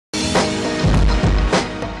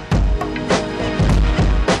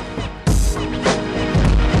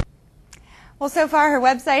Well, so far her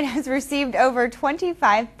website has received over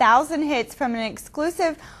 25,000 hits from an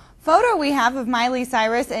exclusive photo we have of Miley,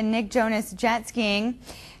 Cyrus, and Nick Jonas jet skiing.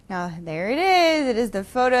 Now, there it is. It is the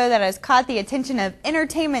photo that has caught the attention of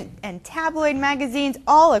entertainment and tabloid magazines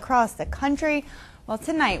all across the country. Well,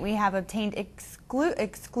 tonight we have obtained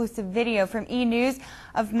exclusive video from E! News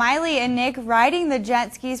of Miley and Nick riding the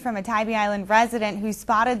jet skis from a Tybee Island resident who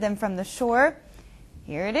spotted them from the shore.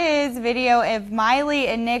 Here it is, video of Miley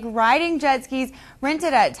and Nick riding jet skis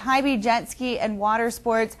rented at Tybee Jet Ski and Water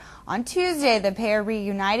Sports. On Tuesday, the pair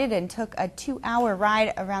reunited and took a 2-hour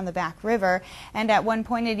ride around the back river. And at one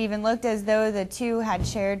point, it even looked as though the two had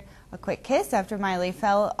shared a quick kiss after Miley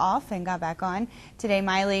fell off and got back on. Today,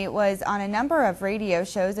 Miley was on a number of radio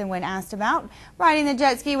shows, and when asked about riding the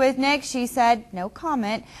jet ski with Nick, she said no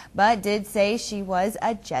comment, but did say she was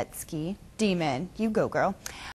a jet ski demon. You go, girl.